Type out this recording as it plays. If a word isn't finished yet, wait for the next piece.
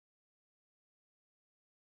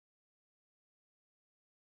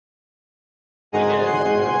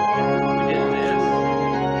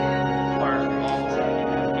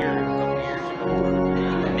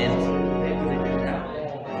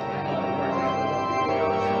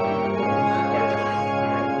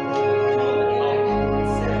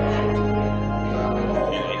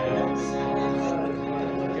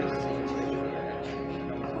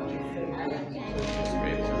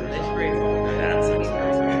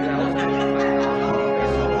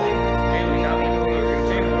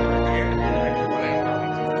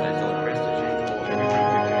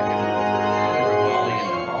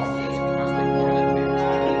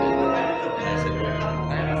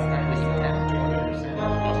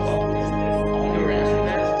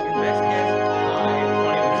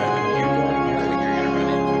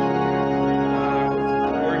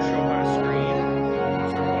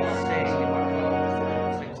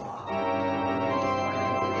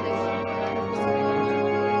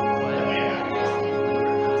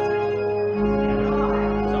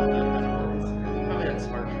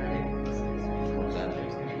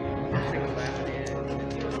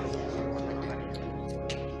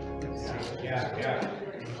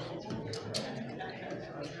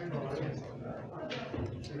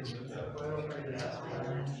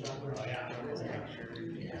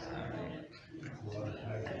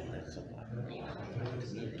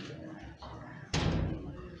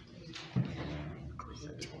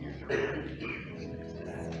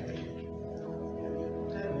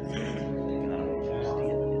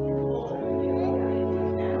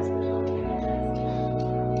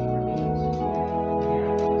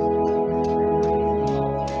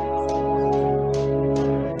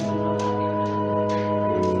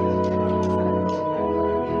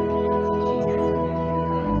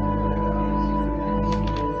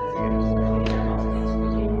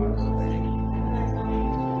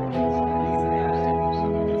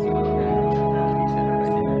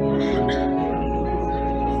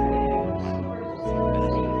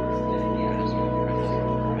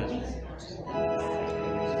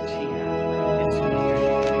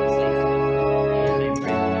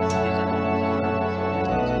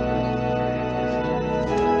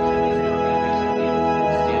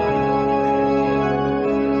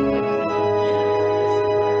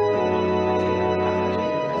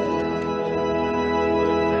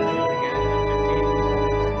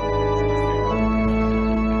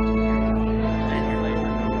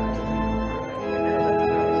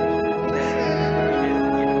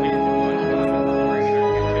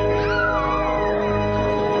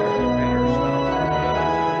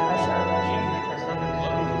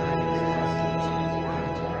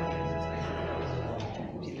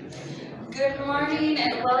Good morning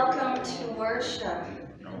and welcome to worship.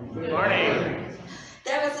 Good morning.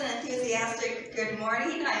 That was an enthusiastic good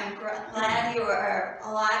morning. I am glad you are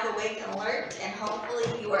alive, awake, and alert, and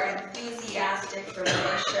hopefully you are enthusiastic for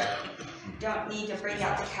worship. Don't need to bring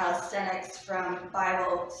out the calisthenics from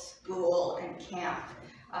Bible school and camp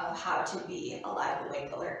of how to be alive,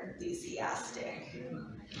 awake, alert, enthusiastic.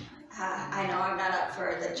 I know I'm not up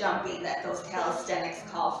for the jumping that those calisthenics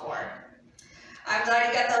call for. I'm glad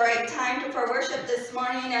you got the right time for worship this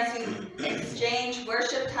morning as we exchange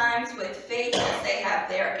worship times with Faith as they have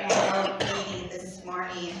their annual meeting this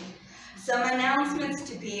morning. Some announcements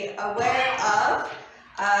to be aware of.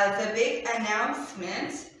 The big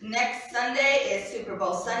announcement, next Sunday is Super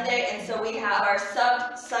Bowl Sunday, and so we have our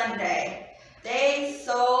Sub Sunday. They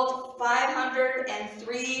sold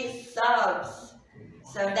 503 subs.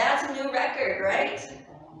 So that's a new record, right?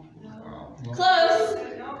 Close.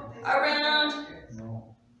 Around.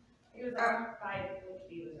 It was our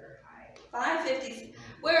 550 was our high. 550.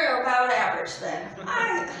 We're about average then.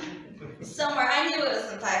 Somewhere. I knew it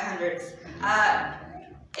was in 500s.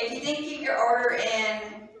 If you didn't keep your order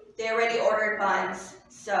in, they already ordered buns,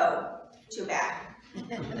 so too bad.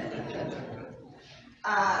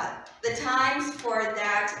 The times for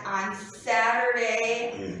that on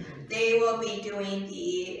Saturday, they will be doing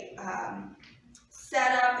the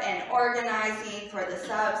setup and organizing for the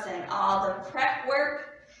subs and all the prep work.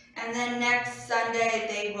 And then next Sunday,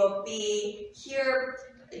 they will be here.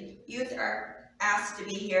 Youth are asked to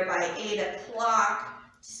be here by 8 o'clock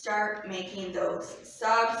to start making those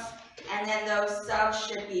subs. And then those subs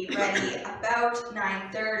should be ready about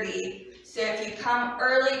 9:30. So if you come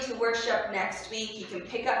early to worship next week, you can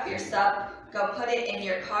pick up your sub, go put it in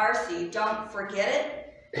your car so you don't forget it.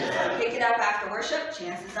 Pick it up after worship,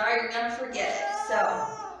 chances are you're going to forget it. So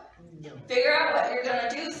figure out what you're going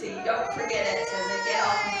to do so you don't forget it so they get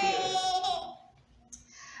all confused.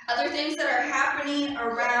 Other things that are happening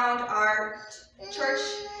around our church,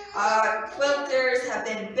 quilters have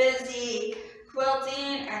been busy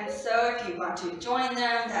quilting, and so if you want to join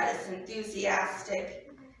them, that is enthusiastic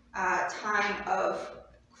time of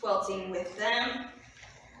quilting with them.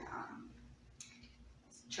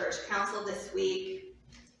 Church council this week.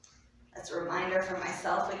 That's a reminder for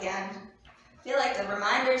myself again. I feel like the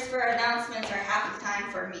reminders for announcements are half the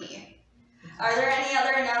time for me. Are there any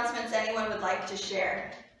other announcements anyone would like to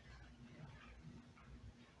share?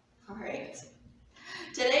 All right.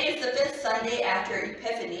 Today is the 5th Sunday after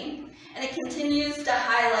Epiphany, and it continues to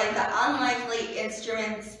highlight the unlikely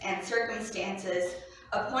instruments and circumstances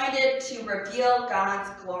appointed to reveal God's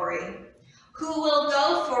glory. Who will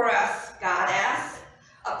go for us? God asks.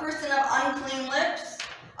 A person of unclean lips,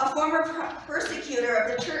 a former persecutor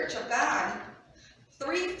of the church of God,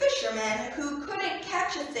 3 fishermen who couldn't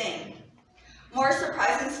catch a thing. More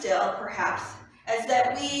surprising still, perhaps, is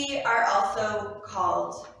that we are also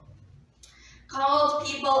called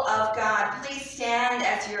people of God. Please stand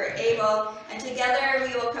as you are able, and together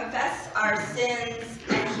we will confess our sins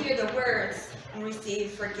and hear the words and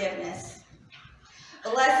receive forgiveness.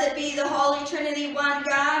 Blessed be the Holy Trinity, one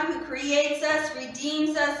God, who creates us,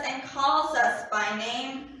 redeems us, and calls us by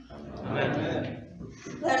name. Amen.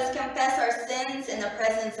 Let us confess our sins in the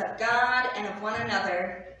presence of God and of one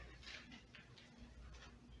another.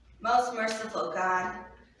 Most merciful God,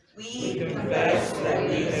 we confess that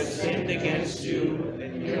we have sinned against you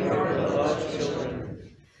and your beloved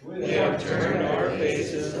children. We have turned our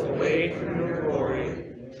faces away from your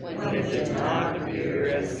glory when it did not appear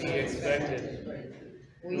as we expected.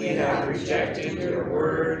 We have rejected your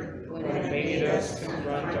word when it made us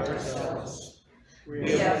confront ourselves.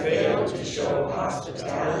 We have failed to show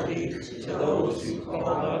hospitality to those who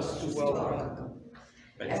call us to welcome.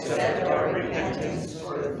 Accept our repentance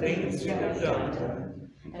for the things we have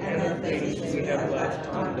done and the things we have left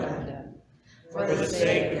undone. For the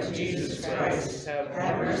sake of Jesus Christ,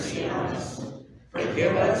 have mercy on us.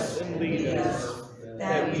 Forgive us and lead us,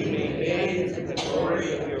 that we may bathe in the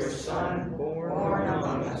glory of your Son born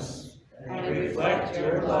among us, and reflect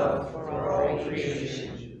your love for all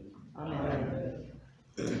creation. Amen.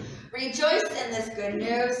 Rejoice in this good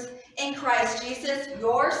news. In Christ Jesus,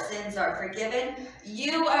 your sins are forgiven.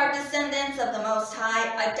 You are descendants of the Most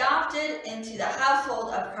High, adopted into the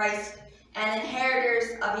household of Christ, and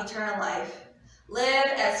inheritors of eternal life. Live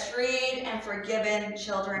as freed and forgiven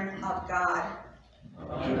children of God.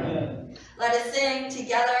 Amen. Let us sing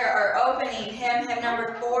together our opening hymn, hymn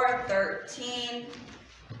number 413.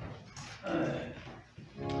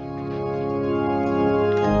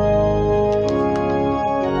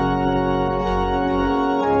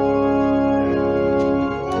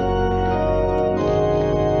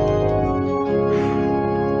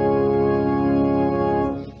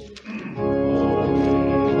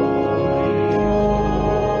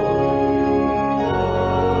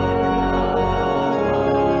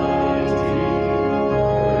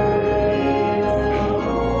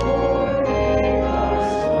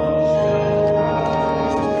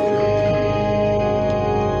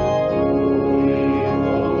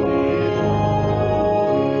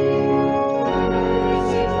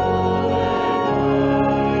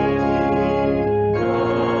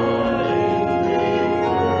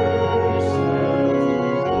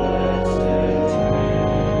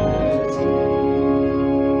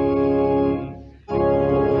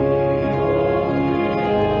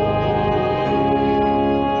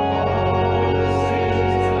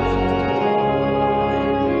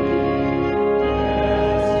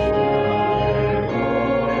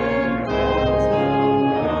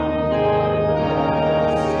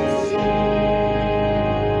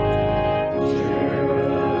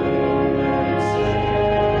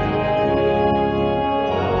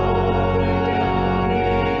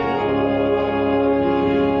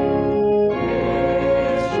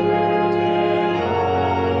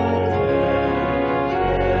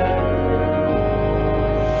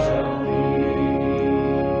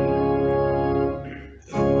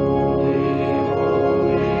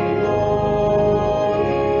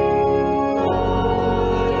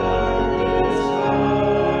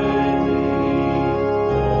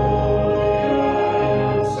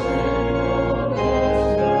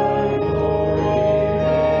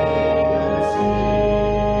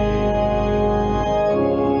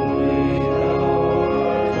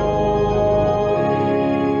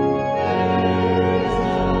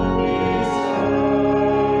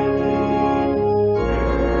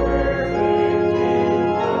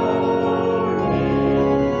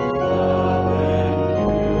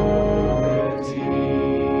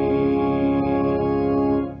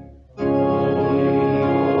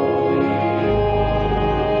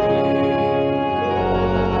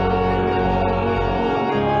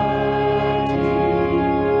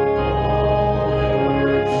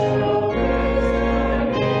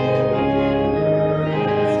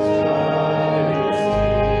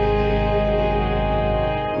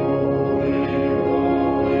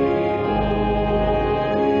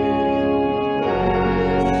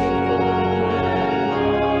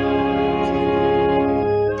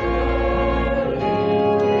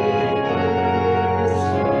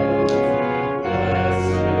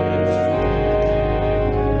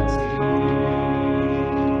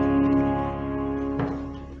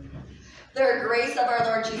 The grace of our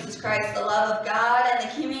Lord Jesus Christ, the love of God, and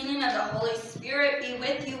the communion of the Holy Spirit be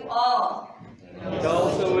with you all. And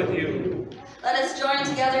also with you. Let us join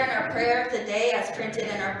together in our prayer of the day as printed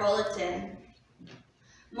in our bulletin.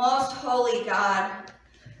 Most holy God,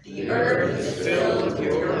 the earth is filled with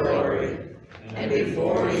your glory, and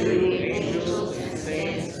before you angels and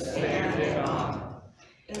saints stand in awe.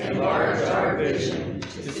 Enlarge our vision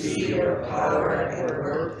to see your power at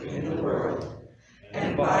work in the world,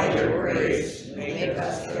 and by your grace make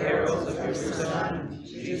us heralds of your Son,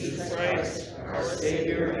 Jesus Christ, our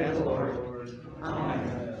Savior and Lord.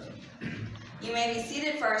 Amen. You may be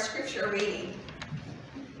seated for our scripture reading.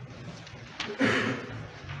 The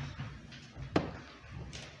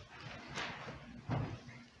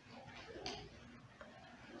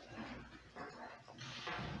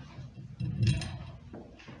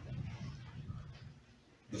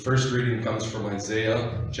first reading comes from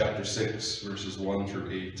Isaiah chapter 6, verses 1 through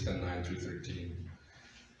 8 and 9 through 13.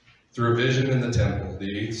 Through a vision in the temple,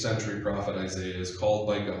 the 8th century prophet Isaiah is called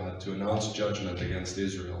by God to announce judgment against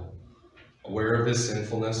Israel. Aware of his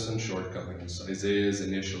sinfulness and shortcomings, Isaiah is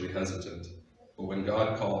initially hesitant, but when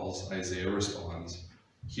God calls, Isaiah responds,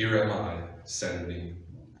 "Here am I, send me."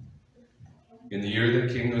 In the year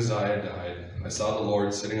that King Uzziah died, I saw the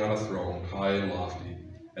Lord sitting on a throne, high and lofty,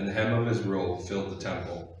 and the hem of his robe filled the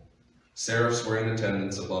temple. Seraphs were in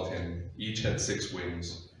attendance above him, each had 6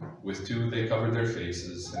 wings. With 2 they covered their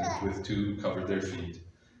faces, and with 2 covered their feet,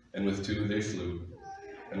 and with 2 they flew.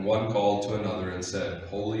 And one called to another and said,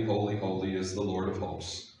 "Holy, holy, holy is the Lord of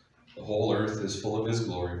hosts. The whole earth is full of his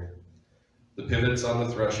glory." The pivots on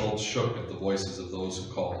the threshold shook at the voices of those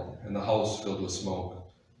who called, and the house filled with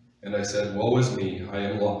smoke. And I said, "Woe is me, I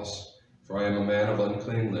am lost, for I am a man of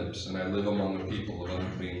unclean lips, and I live among the people of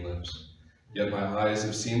unclean lips. Yet my eyes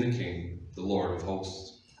have seen the King, the Lord of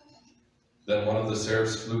hosts." Then one of the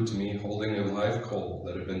seraphs flew to me, holding a live coal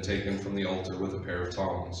that had been taken from the altar with a pair of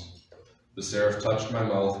tongs. The seraph touched my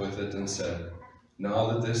mouth with it and said, "Now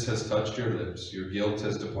that this has touched your lips, your guilt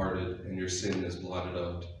has departed, and your sin is blotted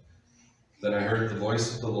out." Then I heard the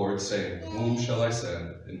voice of the Lord saying, "Whom shall I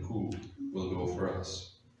send, and who will go for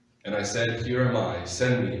us?" And I said, "Here am I,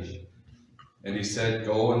 send me." And he said,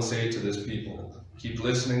 "Go and say to this people, keep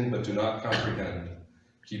listening, but do not comprehend.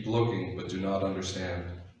 Keep looking, but do not understand.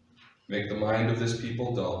 Make the mind of this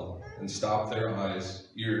people dull, and stop their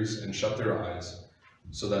ears, and shut their eyes,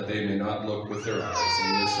 so that they may not look with their eyes,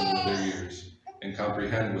 and listen with their ears, and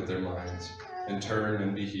comprehend with their minds, and turn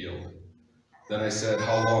and be healed." Then I said,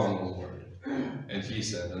 "How long, O Lord?" And he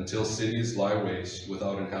said, "Until cities lie waste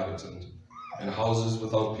without inhabitant, and houses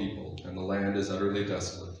without people, and the land is utterly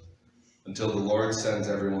desolate, until the Lord sends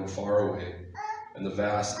everyone far away, and the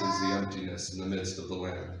vast is the emptiness in the midst of the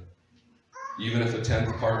land. Even if a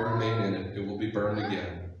 10th part remain in it, it will be burned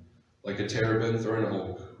again, like a terebinth or an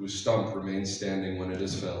oak, whose stump remains standing when it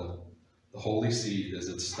is felled. The holy seed is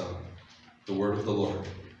its stump." The word of the Lord.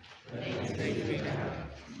 Thanks be to God.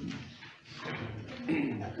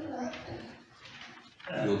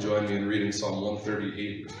 You'll join me in reading Psalm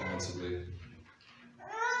 138 responsively.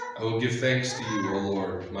 I will give thanks to you, O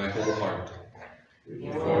Lord, with my whole heart.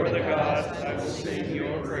 Before the gods I will sing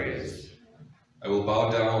your praise. I will bow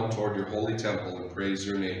down toward your holy temple and praise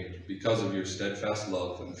your name, because of your steadfast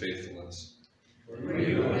love and faithfulness. For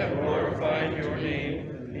you have glorified your name,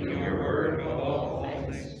 and your word above all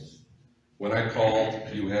things. When I called,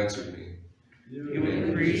 you answered me. You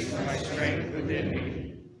increased my strength within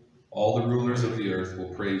me. All the rulers of the earth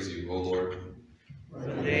will praise you, O Lord. For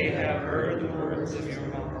they have heard the words of your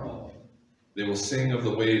mouth. They will sing of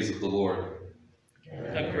the ways of the Lord.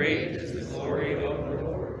 How great is the glory of the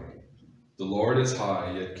Lord. The Lord is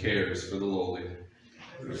high, yet cares for the lowly.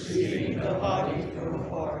 Receiving the haughty from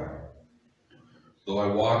afar. Though I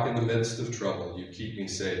walk in the midst of trouble, you keep me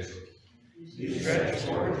safe. You stretch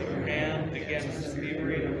forth your hand against the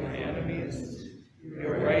fury of my enemies.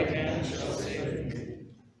 Your right hand shall save me.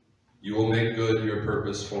 You will make good your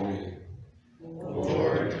purpose for me.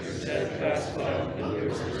 Lord, your steadfast love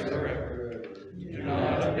endures forever. Do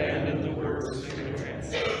not abandon the works of your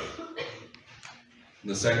hands.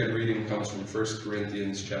 The second reading comes from 1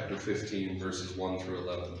 Corinthians chapter 15, verses 1 through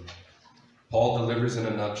 11. Paul delivers in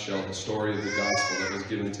a nutshell the story of the gospel that was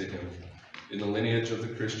given to him. In the lineage of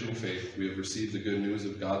the Christian faith, we have received the good news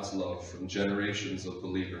of God's love from generations of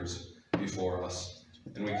believers before us,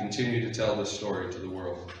 and we continue to tell this story to the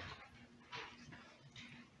world.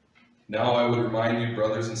 Now I would remind you,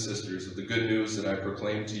 brothers and sisters, of the good news that I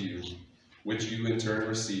proclaimed to you, which you in turn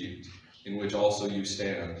received, in which also you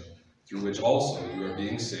stand, through which also you are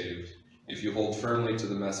being saved, if you hold firmly to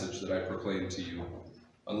the message that I proclaimed to you,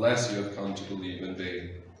 unless you have come to believe in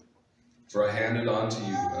vain. For I handed on to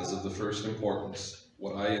you, as of the first importance,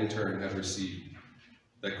 what I in turn have received,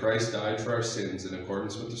 that Christ died for our sins in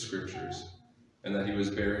accordance with the Scriptures, and that he was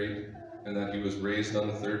buried, and that he was raised on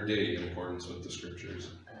the 3rd day in accordance with the Scriptures,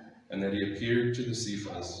 and that he appeared to the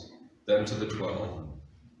Cephas, then to the 12.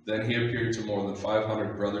 Then he appeared to more than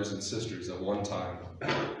 500 brothers and sisters at one time,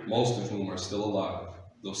 most of whom are still alive,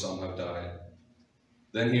 though some have died.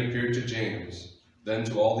 Then he appeared to James, then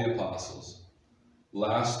to all the apostles.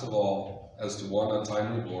 Last of all, as to one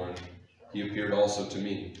untimely born, he appeared also to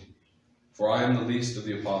me. For I am the least of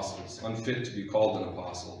the apostles, unfit to be called an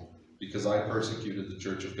apostle, because I persecuted the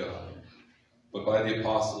church of God. But by the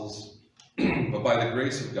apostles But by the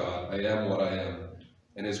grace of God, I am what I am,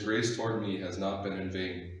 and his grace toward me has not been in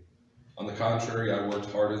vain. On the contrary, I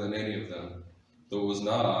worked harder than any of them, though it was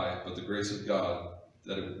not I, but the grace of God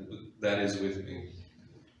that is with me.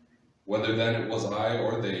 Whether then it was I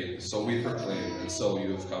or they, so we proclaim, and so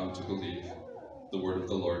you have come to believe. The word of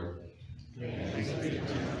the Lord. Thanks be to God.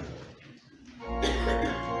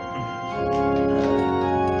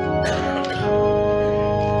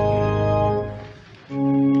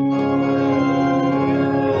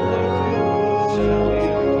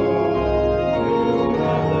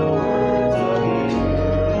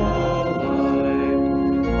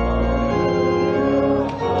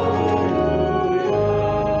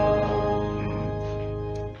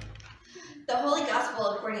 The Holy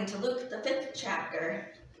Gospel according to Luke, the 5th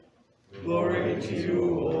chapter. Glory to you,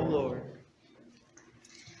 O Lord.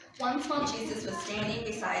 Once while Jesus was standing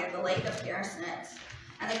beside the lake of Gennesaret,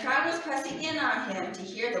 and the crowd was pressing in on him to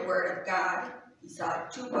hear the word of God, he saw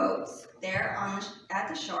 2 boats there at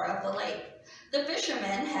the shore of the lake. The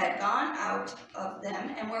fishermen had gone out of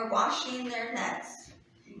them and were washing their nets.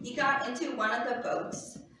 He got into one of the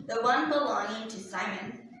boats, the one belonging to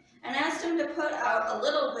Simon, and asked him to put out a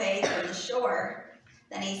little way from the shore.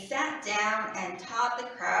 Then he sat down and taught the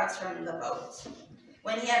crowds from the boat.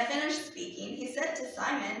 When he had finished speaking, he said to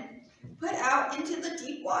Simon, "Put out into the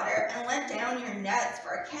deep water and let down your nets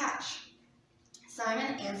for a catch."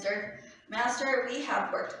 Simon answered, "Master, we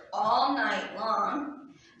have worked all night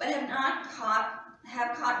long, but have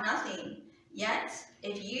caught nothing. Yet,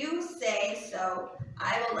 if you say so,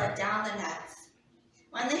 I will let down the nets."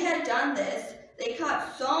 When they had done this, they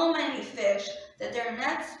caught so many fish that their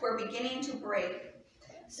nets were beginning to break.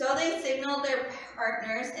 So they signaled their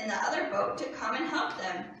partners in the other boat to come and help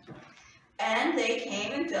them. And they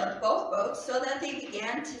came and filled both boats so that they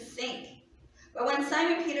began to sink. But when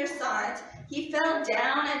Simon Peter saw it, he fell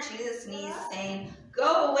down at Jesus' knees, saying,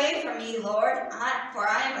 "Go away from me, Lord, for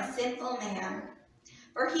I am a sinful man."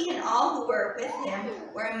 For he and all who were with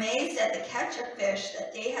him were amazed at the catch of fish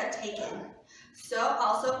that they had taken. So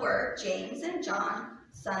also were James and John,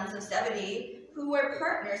 sons of Zebedee, who were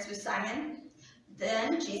partners with Simon.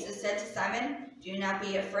 Then Jesus said to Simon, "Do not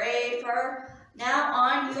be afraid, for now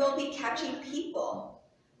on you will be catching people."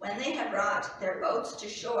 When they had brought their boats to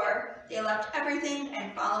shore, they left everything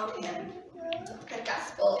and followed him. The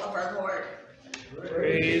Gospel of our Lord.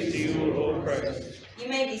 Praise to you, O Christ. You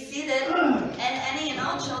may be seated, and any and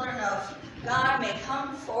all children of God may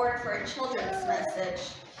come forward for a children's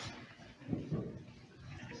message.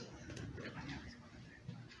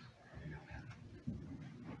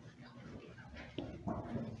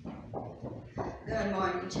 Good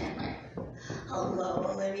morning, Chandler. Hello,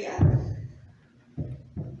 Olivia.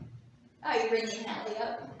 Are you bringing Hallie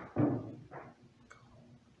up?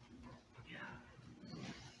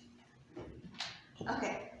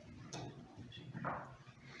 Okay.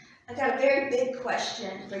 I got a very big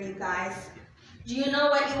question for you guys. Do you know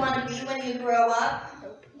what you want to be when you grow up?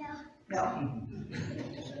 No.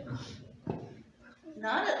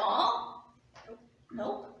 Not at all?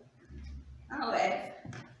 Nope. Okay.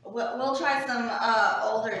 We'll try some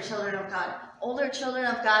older children of God. Older children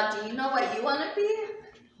of God, do you know what you want to be?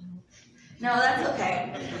 No, that's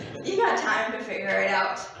okay. You got time to figure it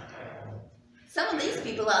out. Some of these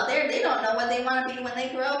people out there, they don't know what they want to be when they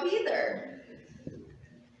grow up either.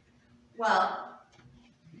 Well,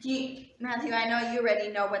 Matthew, I know you already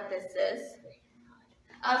know what this is.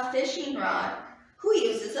 A fishing rod. Who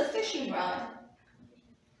uses a fishing rod?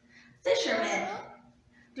 Fishermen.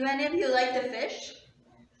 Do any of you like to fish?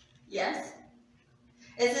 Yes?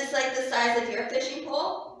 Is this like the size of your fishing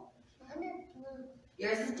pole?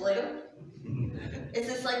 Yours is blue? Is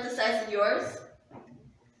this like the size of yours?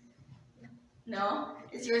 No?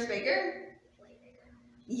 Is yours bigger?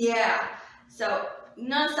 Yeah. So, you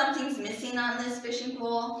know something's missing on this fishing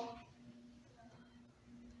pole?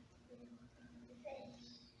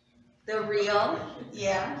 The reel?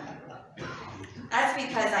 Yeah. That's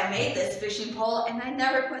because I made this fishing pole and I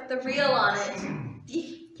never put the reel on it.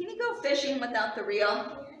 Can you go fishing without the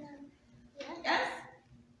reel? Yes?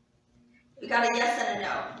 We got a yes and a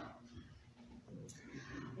no.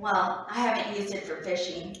 Well, I haven't used it for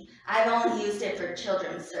fishing. I've only used it for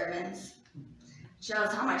children's sermons.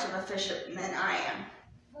 Shows how much of a fisherman I am.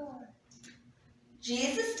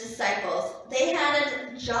 Jesus' disciples, they had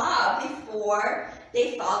a job before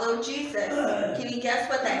they followed Jesus. Can you guess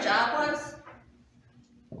what that job was?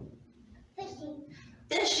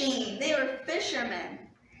 Fishing. They were fishermen.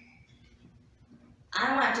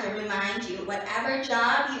 I want to remind you, whatever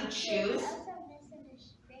job you choose,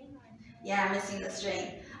 yeah, I'm missing the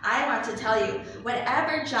string. I want to tell you,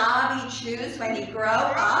 whatever job you choose when you grow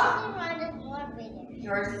up,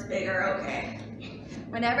 Yours is bigger, okay.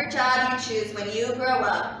 Whatever job you choose when you grow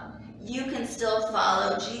up, you can still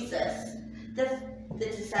follow Jesus. The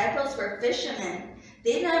disciples were fishermen.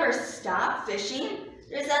 They never stopped fishing.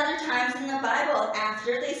 There's other times in the Bible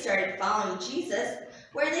after they started following Jesus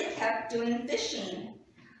where they kept doing fishing,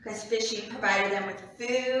 because fishing provided them with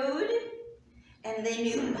food, and they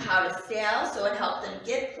knew how to sail, so it helped them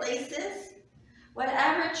get places.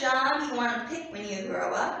 Whatever job you want to pick when you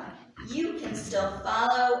grow up, you can still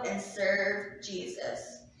follow and serve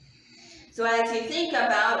Jesus. So as you think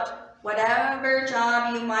about whatever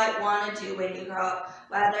job you might want to do when you grow up,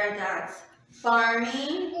 whether that's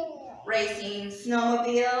farming, racing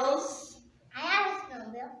snowmobiles. I have a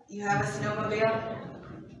snowmobile. You have a snowmobile?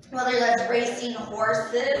 Whether that's racing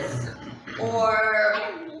horses, or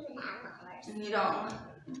I don't even have a horse. you don't.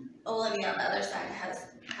 Olivia on the other side has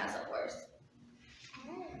a horse.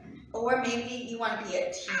 Or maybe you want to be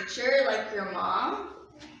a teacher like your mom.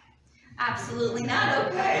 Absolutely not,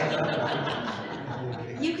 okay.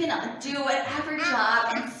 You can do whatever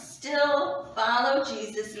job and still follow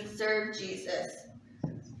Jesus and serve Jesus.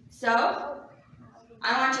 So,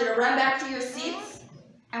 I want you to run back to your seats,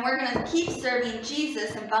 and we're going to keep serving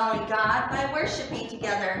Jesus and following God by worshiping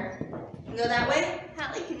together. Can you go that way?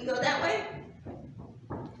 Hallie, can you go that way?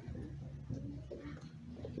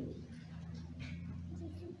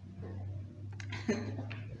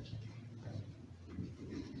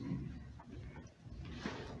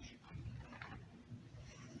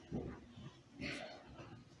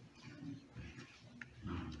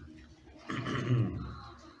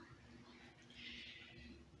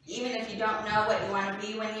 Even if you don't know what you want to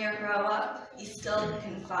be when you grow up, you still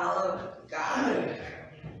can follow God.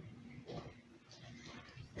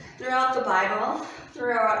 Throughout the Bible,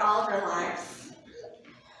 throughout all of our lives,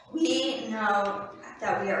 we know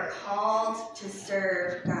that we are called to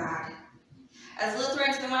serve God. As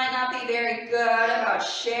Lutherans, we might not be very good about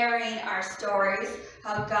sharing our stories,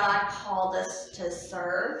 how God called us to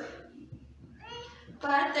serve.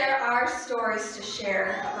 But there are stories to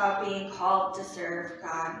share about being called to serve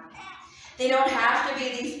God. They don't have to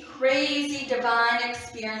be these crazy divine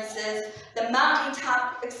experiences, the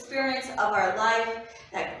mountaintop experience of our life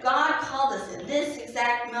that God called us in this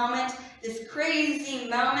exact moment, this crazy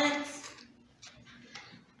moment.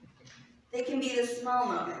 They can be the small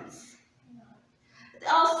moments.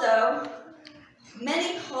 Also,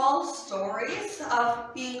 many call stories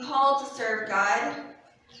of being called to serve God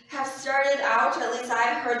have started out, or at least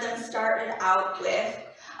I've heard them started out with,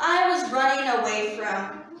 I was running away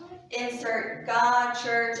from, insert God,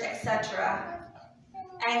 church, etc.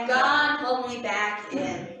 And God pulled me back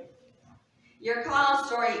in. Your call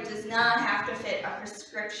story does not have to fit a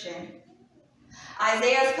prescription.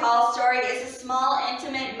 Isaiah's call story is a small,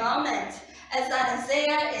 intimate moment as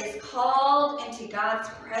Isaiah is called into God's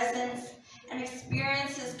presence and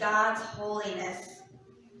experiences God's holiness.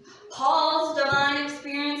 Paul's divine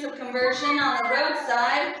experience of conversion on the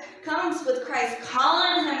roadside comes with Christ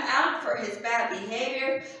calling him out for his bad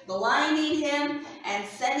behavior, blinding him, and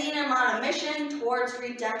sending him on a mission towards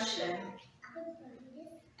redemption.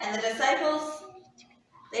 And the disciples,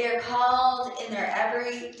 they are called in their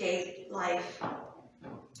everyday life.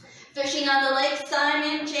 Fishing on the lake,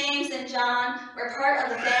 Simon, James, and John were part of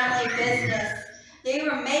the family business. They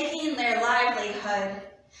were making their livelihood.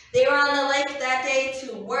 They were on the lake that day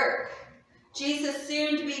to work. Jesus'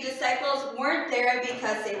 soon-to-be disciples weren't there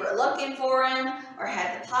because they were looking for him or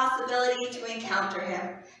had the possibility to encounter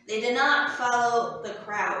him. They did not follow the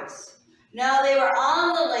crowds. No, they were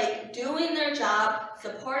on the lake doing their job,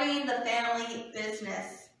 supporting the family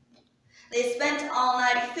business. They spent all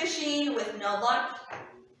night fishing with no luck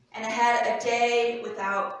and had a day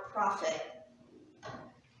without profit.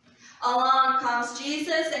 Along comes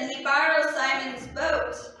Jesus, and he borrows Simon's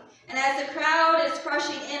boat. And as the crowd is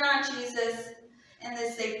crushing in on Jesus, and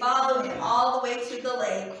as they follow him all the way to the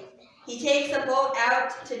lake, he takes a boat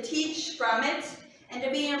out to teach from it and to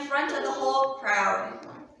be in front of the whole crowd.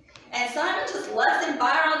 And Simon just lets him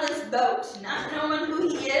borrow this boat, not knowing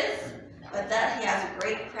who he is, but that he has a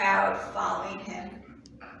great crowd following him.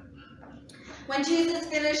 When Jesus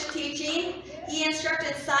finished teaching, he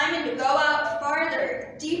instructed Simon to go out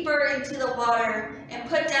farther, deeper into the water, and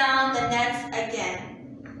put down the nets again.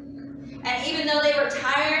 And even though they were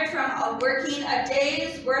tired from working a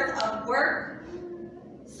day's worth of work,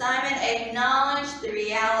 Simon acknowledged the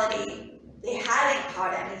reality. They hadn't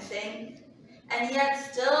caught anything, and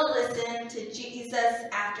yet still listened to Jesus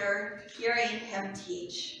after hearing him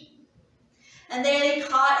teach. And they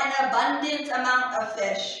caught an abundant amount of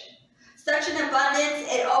fish. Such an abundance,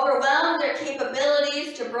 it overwhelmed their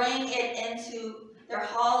capabilities to bring it into their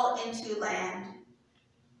haul into land.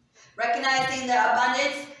 Recognizing the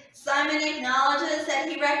abundance, Simon acknowledges that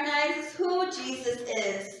he recognizes who Jesus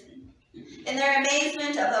is. In their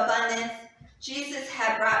amazement of abundance Jesus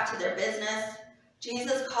had brought to their business,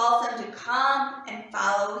 Jesus calls them to come and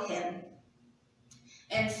follow him.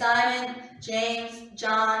 And Simon, James,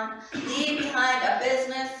 John leave behind a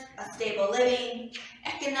business, a stable living,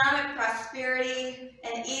 economic prosperity,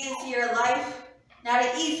 an easier life. Not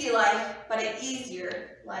an easy life, but an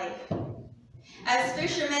easier life. As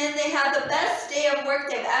fishermen, they have the best day of work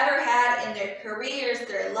they've ever had in their careers,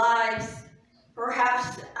 their lives,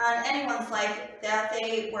 perhaps on anyone's life that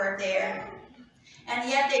they were there. And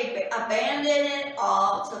yet they abandon it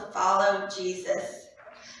all to follow Jesus.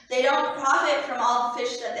 They don't profit from all the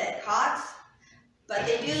fish that they caught, but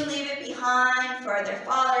they do leave it behind for their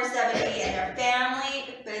father Zebedee and their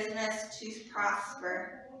family business to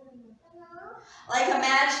prosper. Like a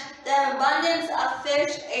match, the abundance of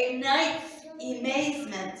fish ignites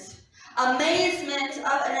amazement. Amazement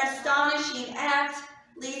of an astonishing act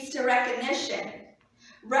leads to recognition.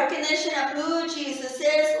 Recognition of who Jesus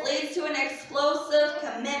is leads to an explosive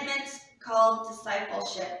commitment called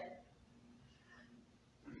discipleship.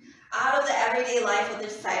 Out of the everyday life of the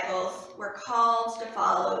disciples, we're called to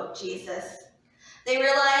follow Jesus. They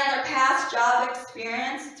rely on their past job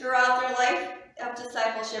experience throughout their life of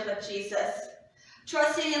discipleship of Jesus.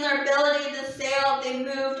 Trusting in their ability to sail, they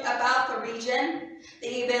moved about the region.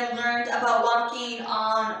 They even learned about walking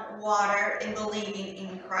on water and believing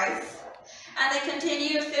in Christ. And they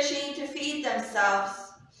continued fishing to feed themselves.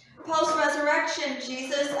 Post-resurrection,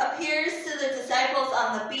 Jesus appears to the disciples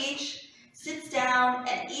on the beach, sits down,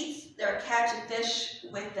 and eats their catch of fish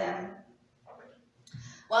with them.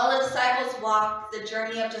 While the disciples walk the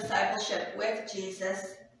journey of discipleship with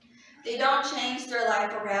Jesus, they don't change their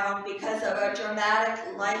life around because of a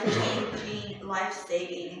dramatic, life-changing,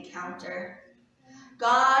 life-saving encounter.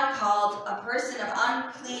 God called a person of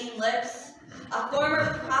unclean lips, a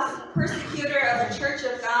former persecutor of the Church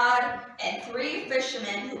of God, and 3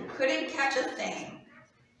 fishermen who couldn't catch a thing.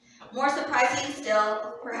 More surprising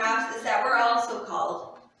still, perhaps, is that we're also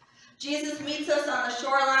called. Jesus meets us on the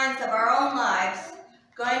shorelines of our own lives,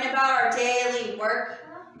 going about our daily work,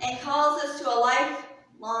 and calls us to a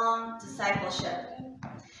lifelong discipleship.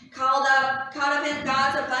 Caught up in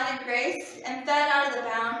God's abundant grace and fed out of the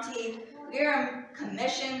bounty, we are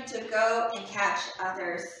commissioned to go and catch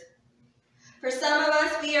others. For some of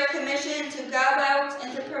us, we are commissioned to go out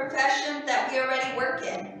into the profession that we already work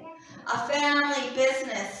in, a family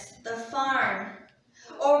business, the farm,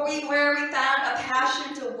 or where we found a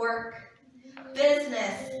passion to work,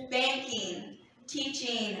 business, banking,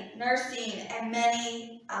 teaching, nursing, and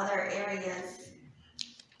many other areas.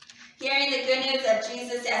 Hearing the good news of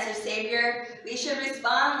Jesus as our Savior, we should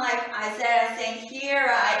respond like Isaiah, saying,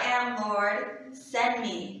 "Here I am, Lord, send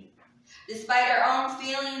me." Despite our own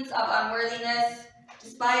feelings of unworthiness,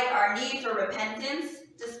 despite our need for repentance,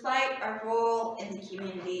 despite our role in the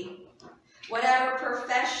community. Whatever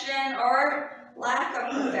profession or lack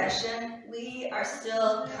of profession, we are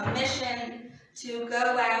still commissioned to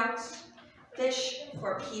go out, fish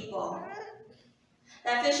for people.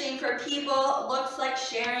 That fishing for people looks like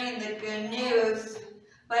sharing the good news,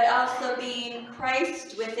 but also being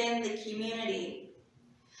Christ within the community.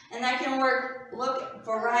 And that can look a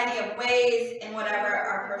variety of ways in whatever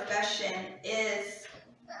our profession is.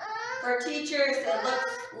 For teachers, it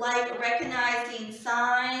looks like recognizing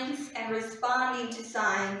signs and responding to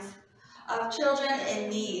signs of children in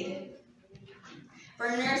need. For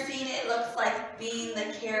nursing, it looks like being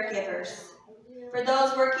the caregivers. For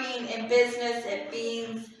those working in business, it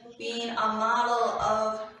means being a model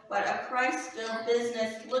of what a Christ-filled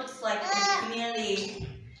business looks like in the community.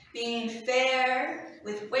 Being fair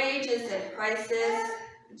with wages and prices,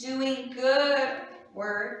 doing good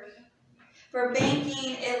work. For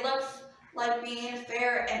banking, it looks like being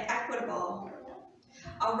fair and equitable.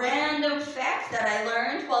 A random fact that I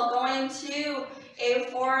learned while going to a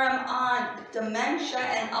forum on dementia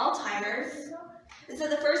and Alzheimer's is that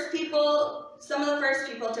some of the first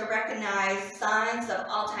people to recognize signs of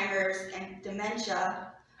Alzheimer's and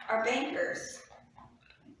dementia are bankers.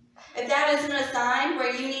 If that isn't a sign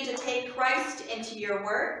where you need to take Christ into your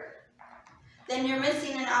work, then you're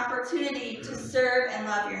missing an opportunity to serve and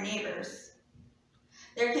love your neighbors.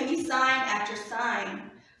 There can be sign after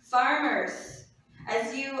sign. Farmers,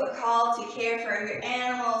 as you are called to care for your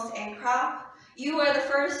animals and crop, you are the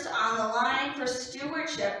first on the line for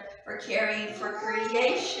stewardship, for caring for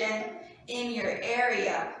creation in your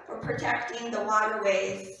area, for protecting the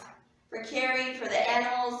waterways, for caring for the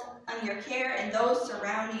animals on your care and those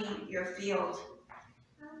surrounding your field.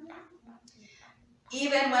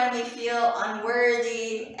 even when we feel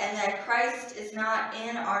unworthy and that Christ is not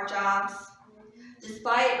in our jobs,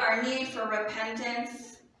 despite our need for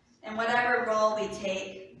repentance and whatever role we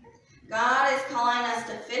take. God is calling us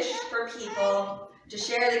to fish for people, to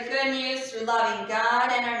share the good news through loving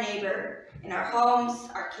God and our neighbor, in our homes,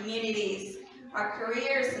 our communities, our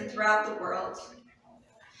careers, and throughout the world.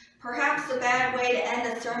 Perhaps a bad way to end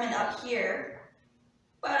a sermon up here,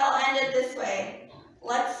 but I'll end it this way.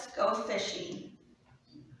 Let's go fishing.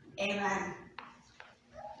 Amen.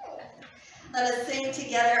 Let us sing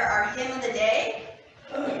together our hymn of the day.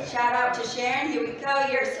 Shout out to Sharon. Here we go.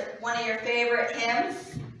 Here's one of your favorite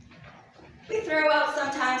hymns. We throw out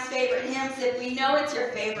sometimes favorite hymns if we know it's your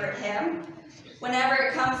favorite hymn. Whenever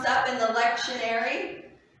it comes up in the lectionary,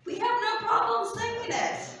 we have no problem singing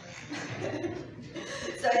it.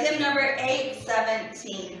 So hymn number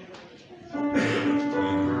 817.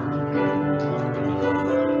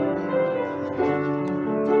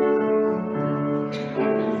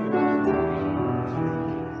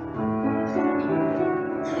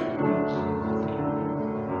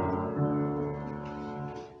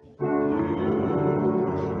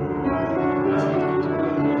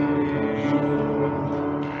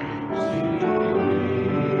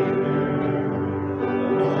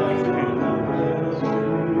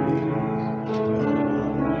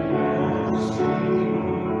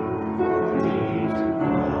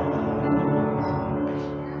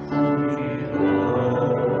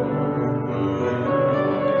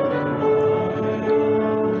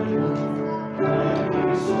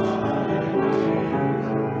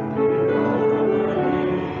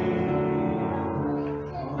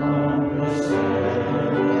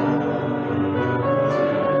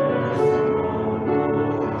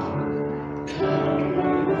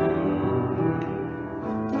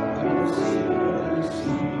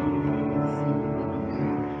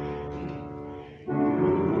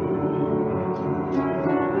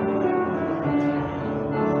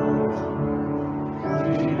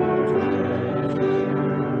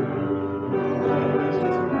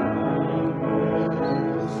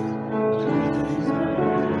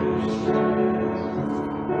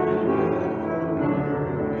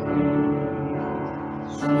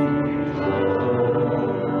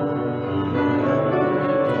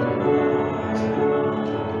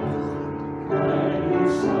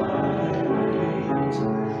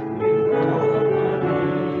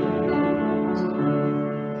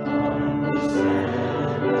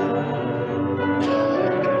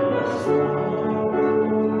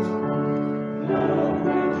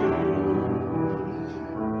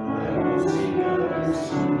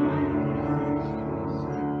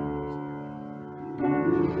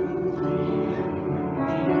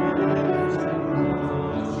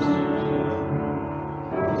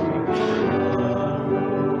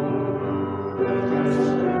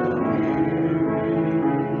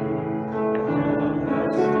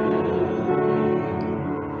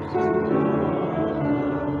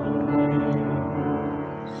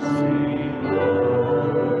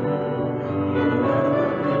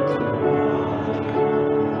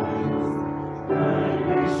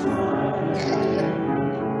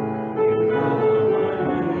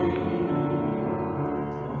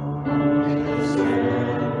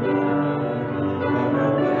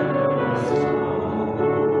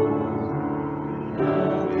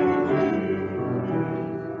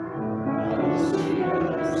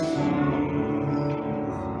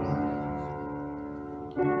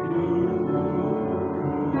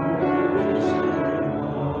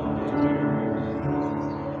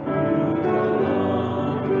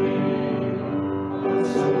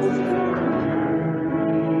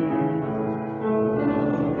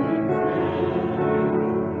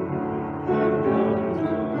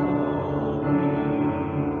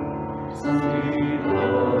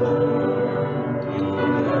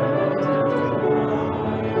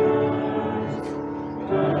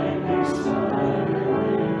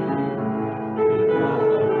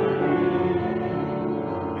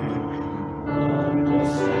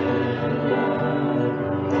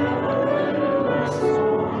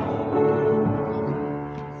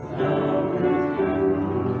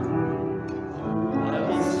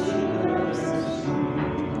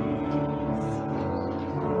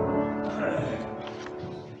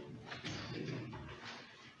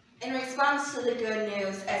 To the good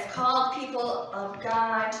news, as called people of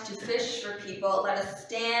God to fish for people, let us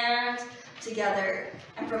stand together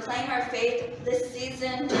and proclaim our faith this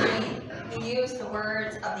season. We use the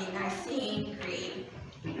words of the Nicene Creed.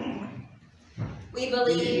 We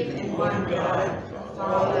believe in one God, the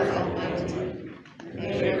Father Almighty,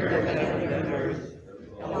 maker of heaven and earth,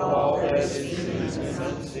 of all that is seen and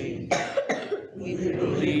unseen. We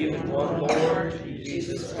believe in one Lord,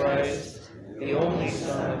 Jesus Christ, the only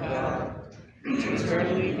Son of God,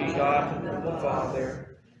 eternally begotten of the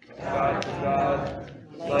Father, God from God,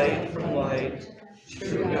 light from light,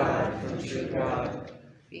 true God from true God,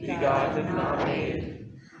 begotten and not made,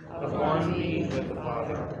 of one being with the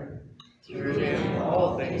Father. Through him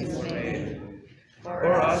all things were made.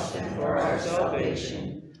 For us and for our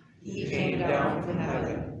salvation, he came down from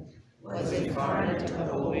heaven, was incarnate of the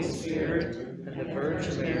Holy Spirit and the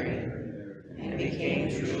Virgin Mary, and became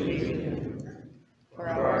truly human. For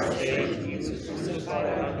our sake he was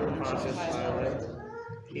crucified under Pontius Pilate.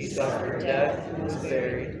 He suffered death and was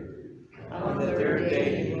buried. On the third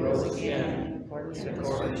day he rose again, according to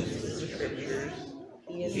the Scriptures.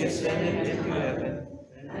 He ascended into heaven,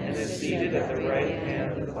 and is seated at the right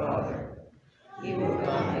hand of the Father. He will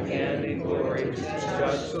come again in glory to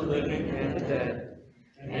judge the living and the dead,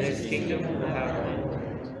 and his kingdom will have no end.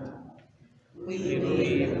 We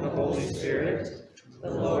believe in the Holy Spirit,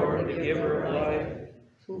 the Lord, the giver of life,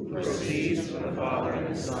 who proceeds from the Father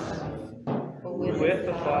and the Son, who with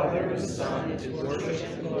the Father and the Son is worshipped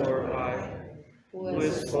and glorified, who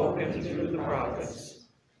has spoken through the prophets.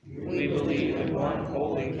 We believe in one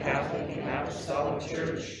holy Catholic and Apostolic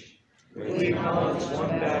Church. We acknowledge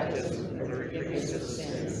one baptism for the forgiveness of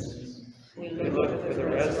sins. We look for the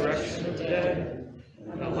resurrection of the dead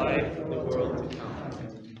and the life of the world to come.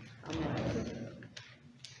 Amen.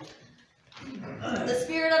 The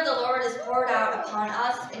Spirit of the Lord is poured out upon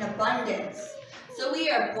us in abundance. So we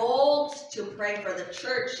are bold to pray for the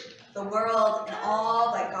church, the world, and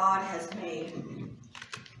all that God has made.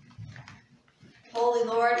 Holy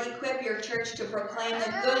Lord, equip your church to proclaim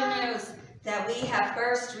the good news that we have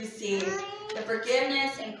first received, the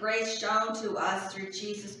forgiveness and grace shown to us through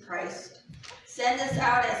Jesus Christ. Send us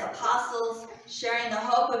out as apostles, sharing the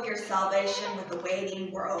hope of your salvation with the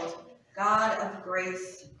waiting world. God of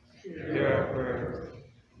grace.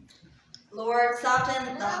 Lord,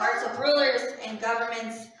 soften the hearts of rulers and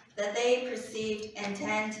governments that they perceived and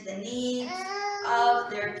tend to the needs of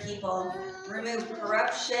their people. Remove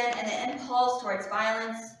corruption and the impulse towards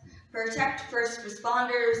violence. Protect first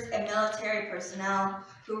responders and military personnel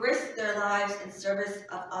who risk their lives in service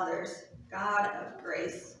of others. God of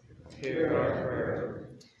grace. Hear our prayer.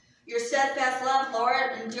 Your steadfast love,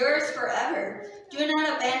 Lord, endures forever. Do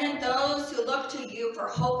not abandon those who look to you for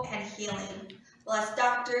hope and healing. Bless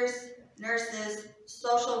doctors, nurses,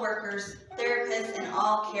 social workers, therapists, and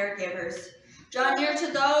all caregivers. Draw near to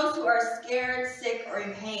those who are scared, sick, or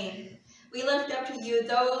in pain. We lift up to you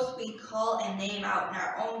those we call and name out in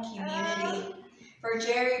our own community. For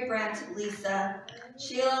Jerry, Brent, Lisa,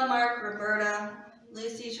 Sheila, Mark, Roberta,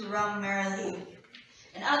 Lucy, Jerome, Marilee,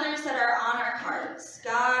 and others that are on our hearts.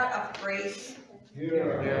 God of grace.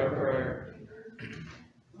 Hear our prayer.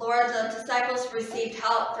 Lord, the disciples received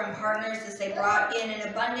help from partners as they brought in an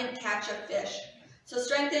abundant catch of fish. So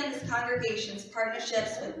strengthen this congregation's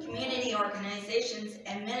partnerships with community organizations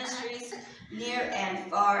and ministries near and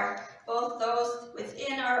far, both those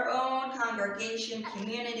within our own congregation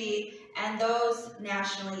community and those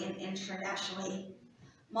nationally and internationally.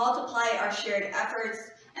 Multiply our shared efforts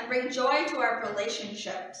and bring joy to our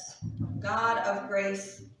relationships. God of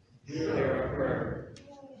grace. Hear our prayer.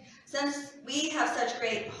 Since we have such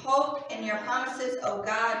great hope in your promises, O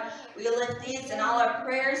God, we lift these and all our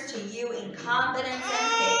prayers to you in confidence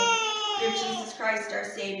and faith through Jesus Christ our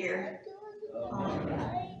Savior.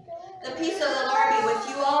 Amen. The peace of the Lord be with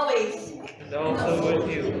you always. And also with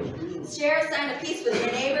you. Share a sign of peace with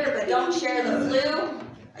your neighbor, but don't share the flu.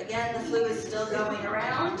 Again, the flu is still going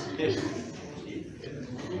around. Peace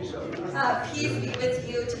be with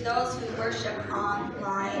you to those who worship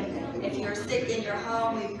online. If you're sick in your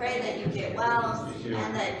home, we pray that you get well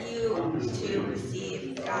and that you too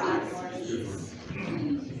receive God's peace.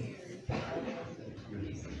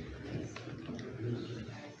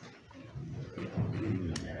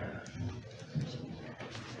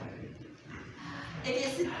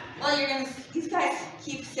 You guys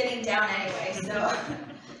keep sitting down anyway, so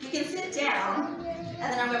you can sit down, and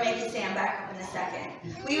then I'm going to make you stand back up in a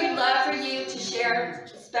second. We would love for you to share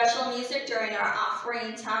special music during our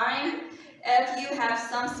offering time. If you have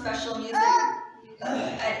some special music,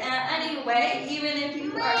 anyway, even if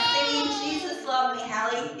you are singing Jesus Love Me,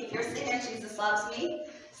 Hallie, if you're singing Jesus Loves Me,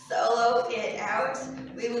 solo it out.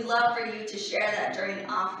 We would love for you to share that during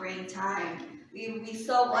offering time. We would be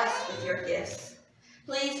so blessed with your gifts.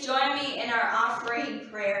 Please join me in our offering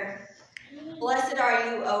prayer. Blessed are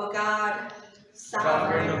you, O God,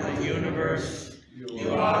 sovereign of the universe.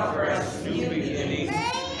 You offer us new beginnings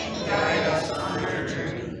and guide us on our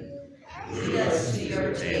journey. Lead us to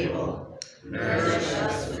your table. Nourish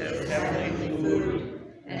us with heavenly food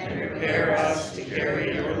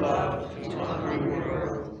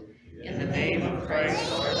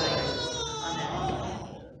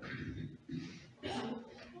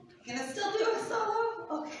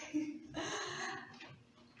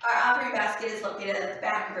basket is located at the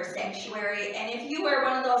back of our sanctuary. And if you are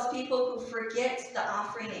one of those people who forget the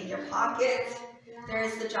offering in your pocket, there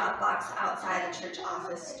is the drop box outside the church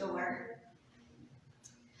office door.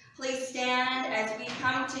 Please stand as we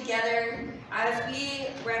come together, as we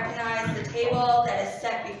recognize the table that is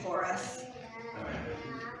set before us.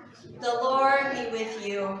 The Lord be with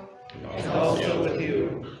you. And also with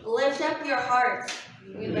you. Lift up your hearts.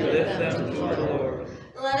 We lift them to our Lord.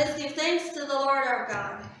 Let us give thanks to the Lord our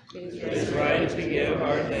God. It is right to give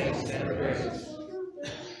our thanks and praise.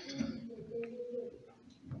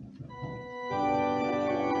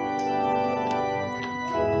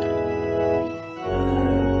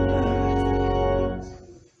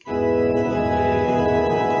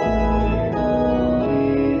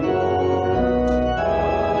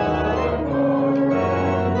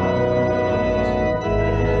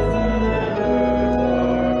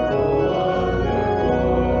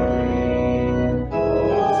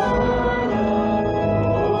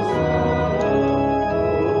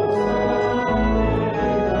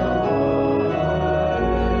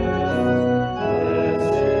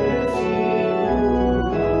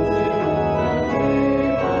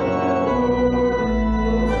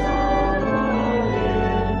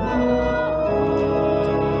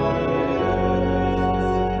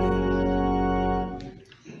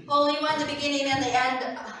 Holy One, the beginning and the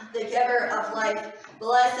end, the giver of life.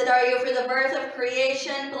 Blessed are you for the birth of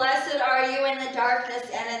creation. Blessed are you in the darkness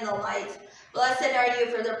and in the light. Blessed are you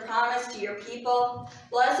for the promise to your people.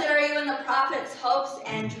 Blessed are you in the prophet's hopes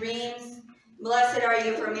and dreams. Blessed are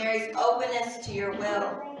you for Mary's openness to your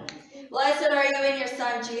will. Blessed are you in your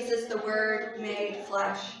Son, Jesus, the Word made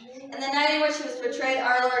flesh. In the night in which he was betrayed,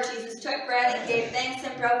 our Lord Jesus took bread and gave thanks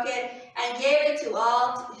and broke it and gave it to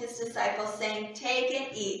all his disciples, saying, "Take and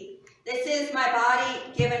eat. This is my body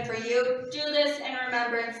given for you. Do this in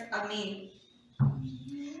remembrance of me."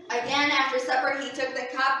 Again, after supper, he took the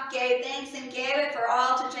cup, gave thanks, and gave it for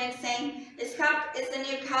all to drink, saying, "This cup is the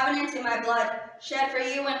new covenant in my blood, shed for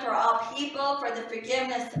you and for all people for the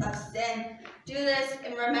forgiveness of sin. Do this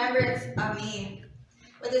in remembrance of me."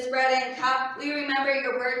 With this bread and cup, we remember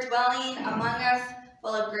your word dwelling among us,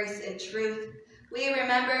 full of grace and truth. We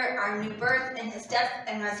remember our new birth in his death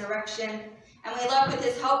and resurrection, and we look with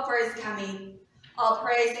his hope for his coming. All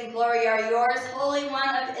praise and glory are yours, Holy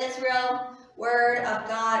One of Israel, Word of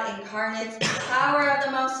God incarnate, power of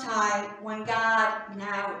the Most High, one God,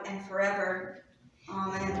 now and forever.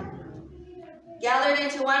 Amen. Gathered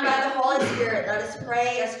into one by the Holy Spirit, let us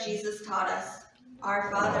pray as Jesus taught us.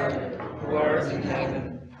 Our Father, who art in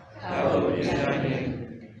heaven, hallowed be thy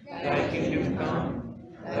name. Thy kingdom come,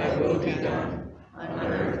 thy will be done, on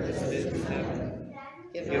earth as it is in heaven.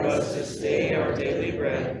 Give us this day our daily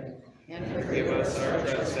bread, and forgive us our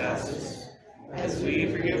trespasses, as we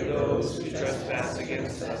forgive those who trespass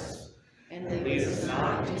against us. And lead us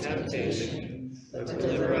not into temptation, but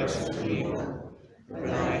deliver us from evil. For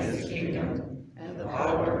thine is the kingdom, and the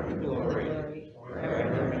power and glory,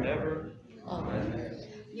 forever and ever. Amen.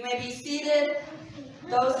 you may be seated.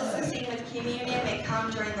 Those assisting with communion may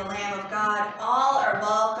come during the Lamb of God. All are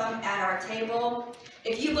welcome at our table.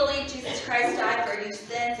 If you believe Jesus Christ died for your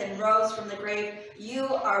sins and rose from the grave, you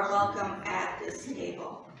are welcome at this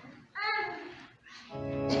table.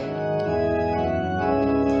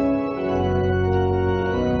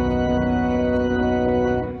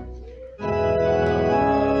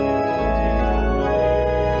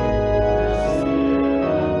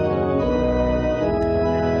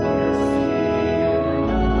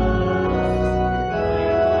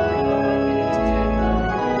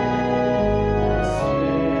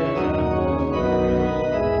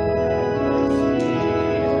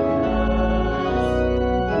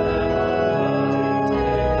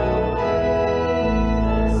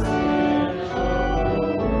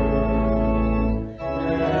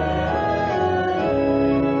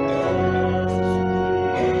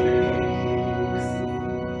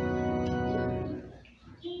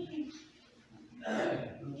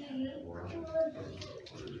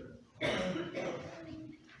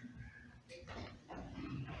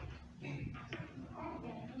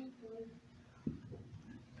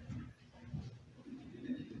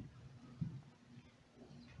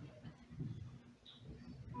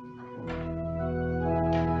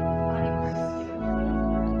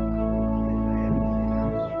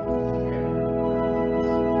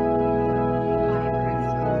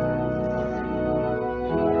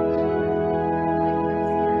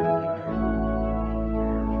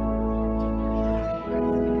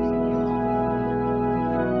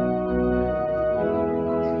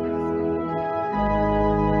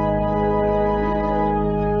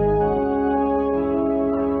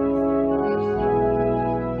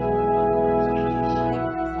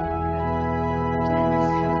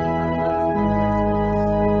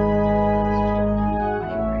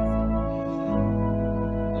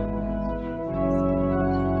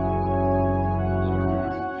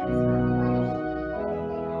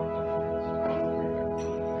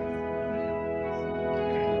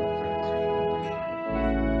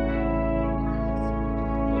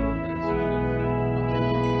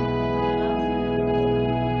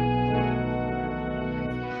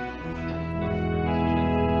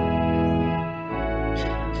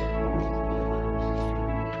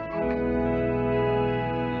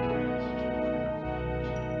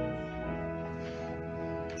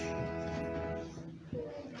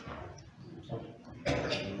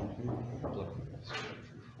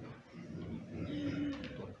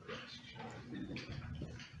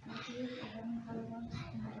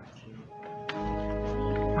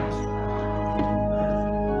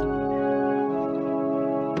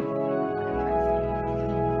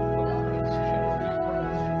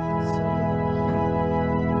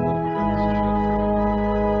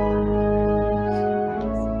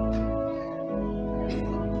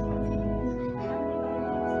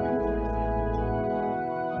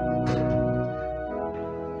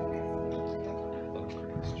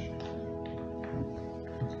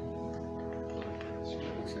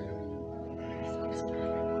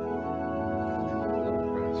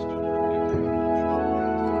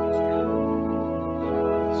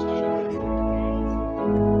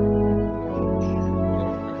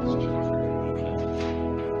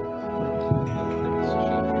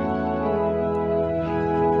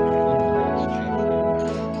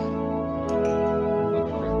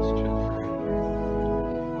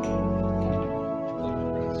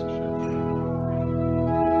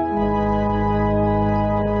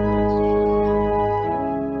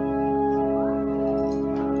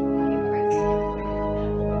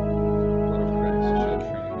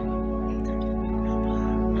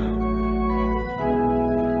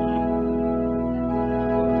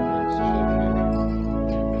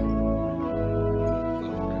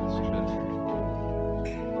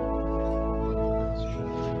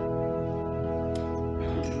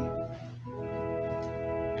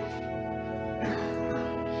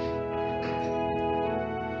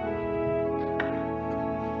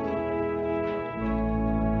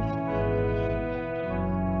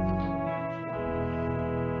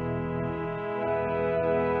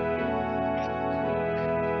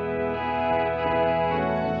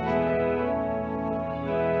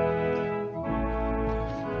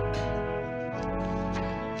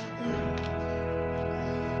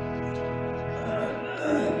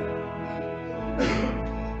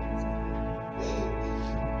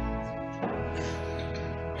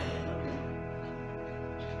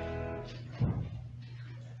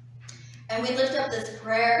 And we lift up this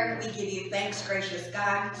prayer. We give you thanks, gracious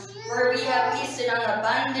God, for we have feasted on the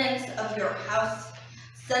abundance of your house.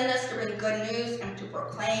 Send us to bring good news and to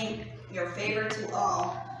proclaim your favor to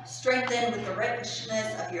all. Strengthened with the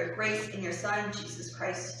richness of your grace in your Son, Jesus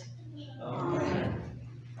Christ. Amen.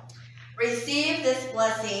 Receive this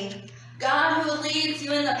blessing. God who leads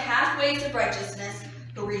you in the pathways of righteousness,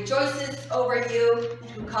 who rejoices over you, and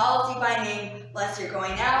who calls you by name, bless your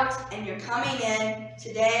going out and your coming in,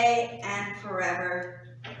 today and forever.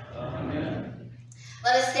 Amen.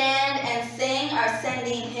 Let us stand and sing our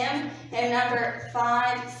sending hymn, hymn number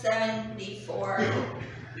 574.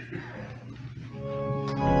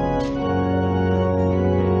 I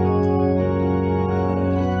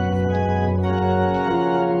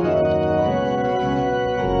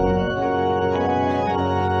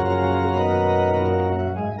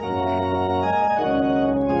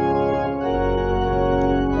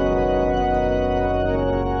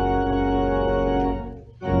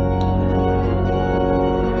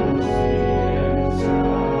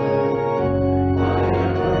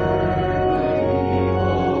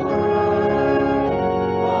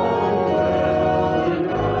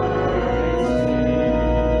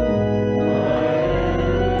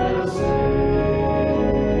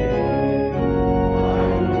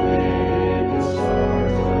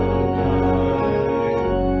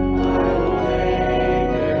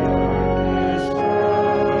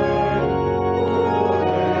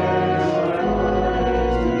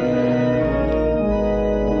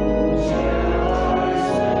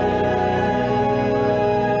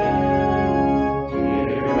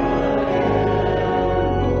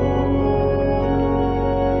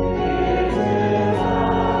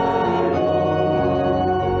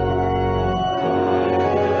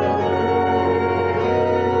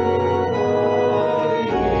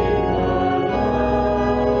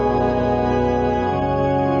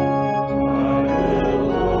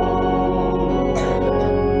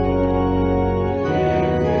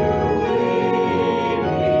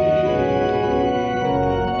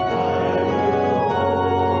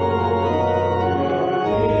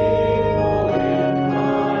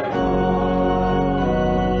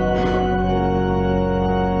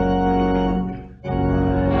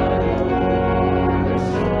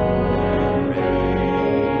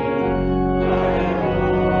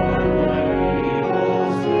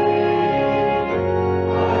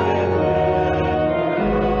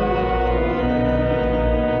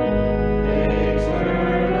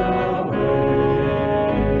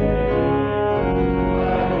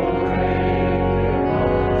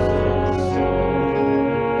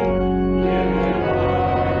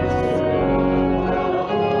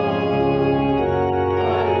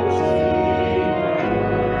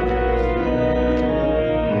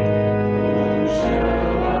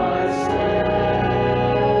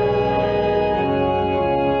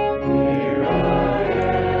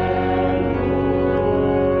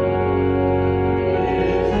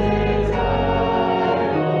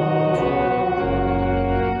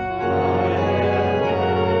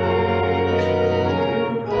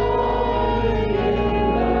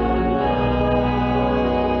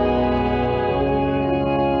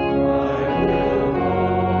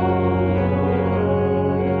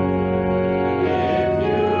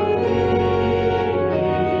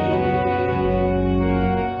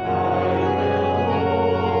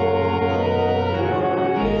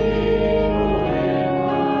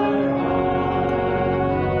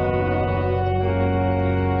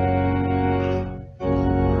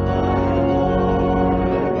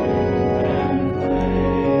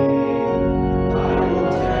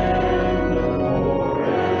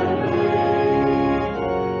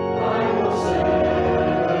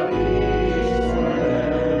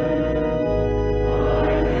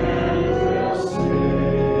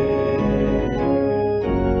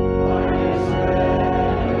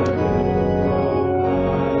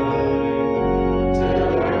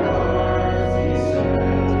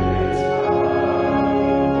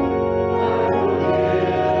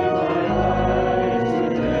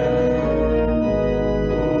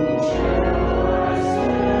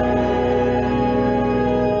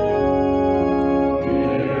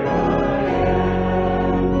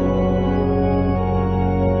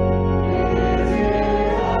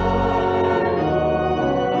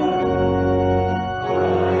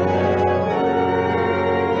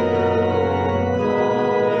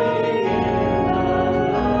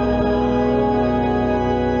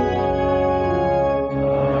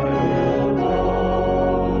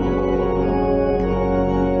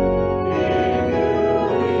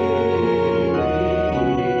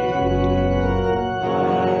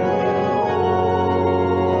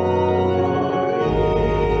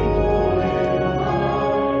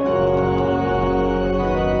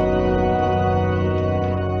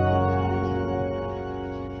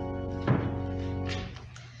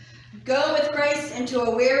and to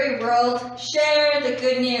a weary world, share the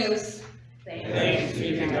good news. Thanks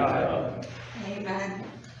be to God. Amen.